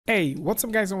Hey, what's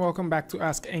up guys and welcome back to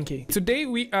askNK. Today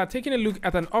we are taking a look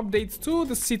at an update to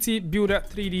the CityBuilder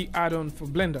 3D add-on for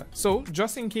Blender. So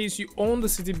just in case you own the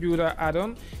CityBuilder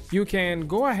add-on, you can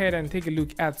go ahead and take a look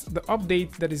at the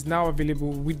update that is now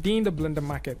available within the Blender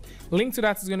market. Link to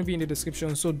that is going to be in the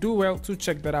description, so do well to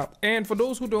check that out. And for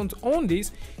those who don't own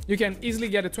this, you can easily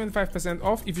get a 25%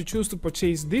 off if you choose to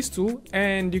purchase this tool,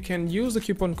 and you can use the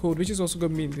coupon code which is also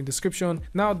going to be in the description.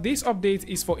 Now this update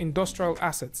is for industrial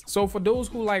assets, so for those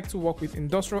who like to work with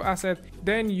industrial assets,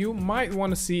 then you might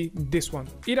want to see this one.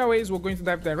 Either ways, we're going to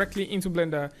dive directly into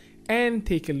Blender and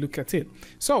take a look at it.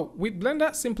 So with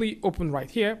Blender, simply open right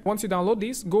here. Once you download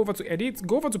this, go over to edit,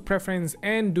 go over to preference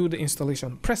and do the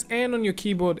installation. Press N on your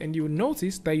keyboard and you will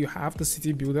notice that you have the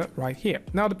CityBuilder right here.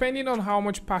 Now depending on how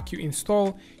much pack you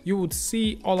install, you would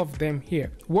see all of them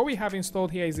here. What we have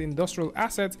installed here is the industrial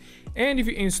asset, and if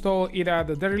you install either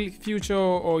the derelict future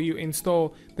or you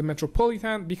install the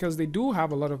metropolitan, because they do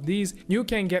have a lot of these, you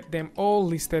can get them all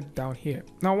listed down here.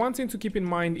 Now one thing to keep in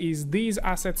mind is these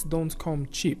assets don't come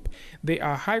cheap. They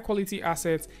are high quality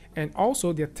assets, and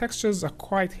also their textures are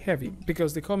quite heavy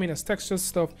because they come in as texture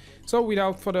stuff. So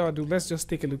without further ado, let's just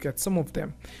take a look at some of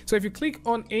them. So if you click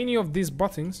on any of these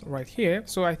buttons right here,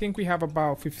 so I think we have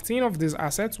about 15 of these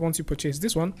assets once you purchase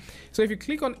this one. So if you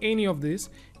click on any of this,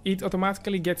 it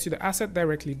automatically gets you the asset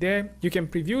directly there. You can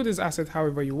preview this asset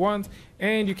however you want,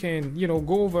 and you can,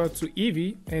 go over to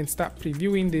Eevee and start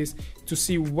previewing this to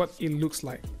see what it looks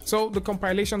like. So the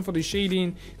compilation for the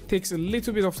shading takes a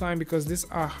little bit of time because these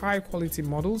are high quality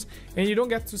models, and you don't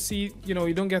get to see, you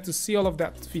don't get to see all of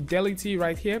that fidelity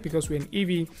right here because we're in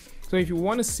Eevee. So if you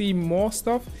want to see more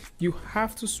stuff, you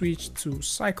have to switch to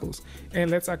cycles.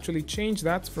 And let's actually change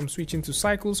that from switching to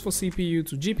cycles for CPU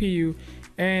to GPU,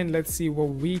 and let's see what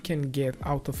we can get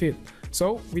out of it.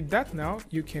 So with that now,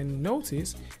 you can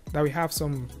notice that we have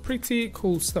some pretty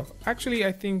cool stuff. Actually,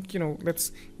 I think,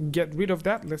 let's get rid of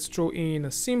that. Let's throw in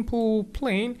a simple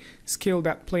plane, scale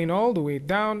that plane all the way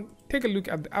down. Take a look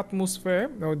at the atmosphere,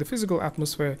 or the physical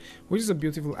atmosphere, which is a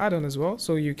beautiful add-on as well,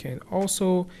 so you can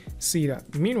also see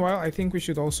that. Meanwhile, I think we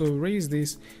should also raise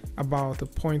this about a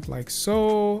point like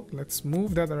so. Let's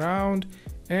move that around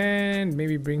and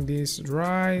maybe bring this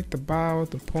right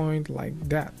about the point like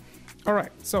that. All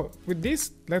right, so with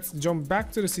this, let's jump back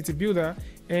to the CityBuilder,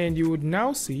 and you would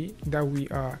now see that we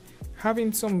are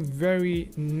having some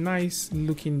very nice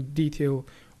looking detail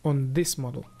on this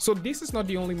model. So this is not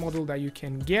the only model that you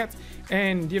can get,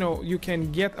 and you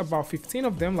can get about 15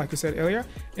 of them like we said earlier,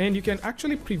 and you can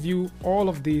actually preview all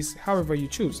of these however you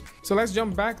choose. So let's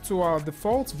jump back to our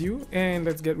default view and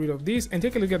let's get rid of these and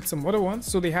take a look at some other ones.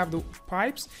 So they have the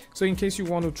pipes, so in case you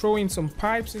want to throw in some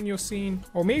pipes in your scene,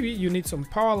 or maybe you need some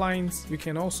power lines, you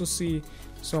can also see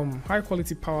some high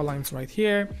quality power lines right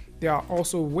here. There are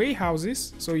also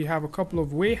warehouses, so you have a couple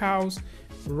of warehouses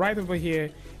right over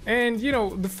here. And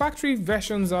the factory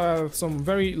versions are some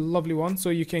very lovely ones, so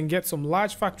you can get some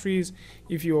large factories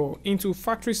if you're into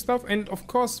factory stuff. And of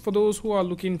course, for those who are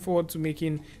looking forward to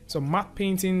making some matte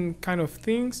painting kind of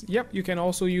things, yep, you can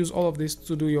also use all of this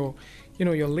to do your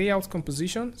your layout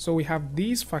composition. So we have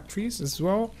these factories as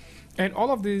well, and all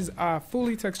of these are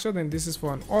fully textured, and this is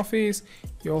for an office.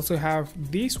 You also have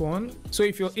this one, so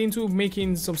if you're into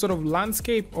making some sort of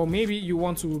landscape, or maybe you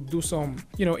want to do some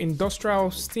industrial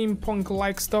steampunk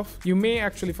like stuff, you may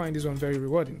actually find this one very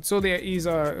rewarding. So there is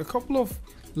a couple of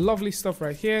lovely stuff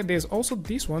right here. There's also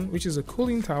this one, which is a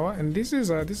cooling tower, and this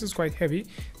is quite heavy.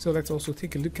 So let's also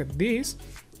take a look at this,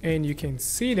 and you can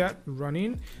see that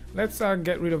running. Let's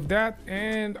get rid of that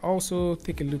and also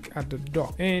take a look at the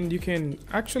dock, and you can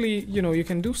actually you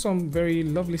can do some very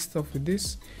lovely stuff with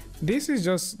this. This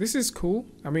is cool.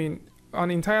 I mean,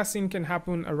 an entire scene can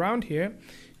happen around here.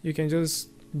 You can just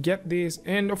get this,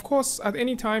 and of course at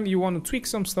any time you want to tweak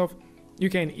some stuff, you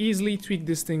can easily tweak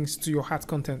these things to your heart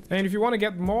content. And if you want to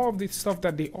get more of the stuff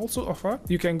that they also offer,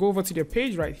 you can go over to their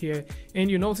page right here,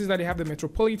 and you notice that they have the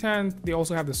Metropolitan, they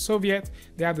also have the Soviet,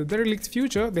 they have the derelict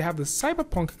future, they have the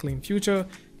cyberpunk clean future,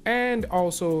 and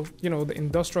also the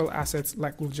industrial assets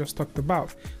like we just talked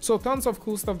about. So tons of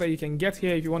cool stuff that you can get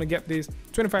here. If you want to get this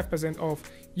 25%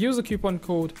 off, use the coupon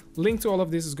code. Link to all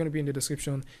of this is going to be in the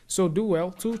description, so do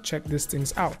well to check these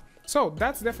things out. So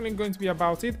that's definitely going to be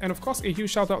about it, and of course a huge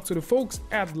shout out to the folks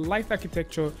at Light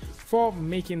Architecture for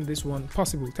making this one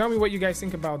possible. Tell me what you guys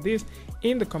think about this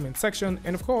in the comment section,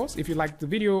 and of course if you liked the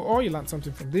video or you learned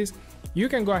something from this, you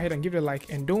can go ahead and give it a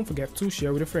like, and don't forget to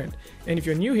share with a friend. And if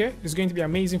you're new here, it's going to be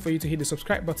amazing for you to hit the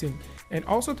subscribe button and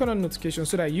also turn on notifications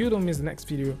so that you don't miss the next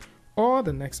video or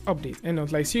the next update. And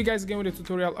until I see you guys again with a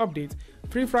tutorial update,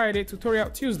 Free Friday,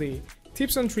 Tutorial Tuesday,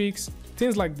 tips and tricks,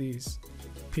 things like these.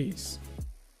 Peace.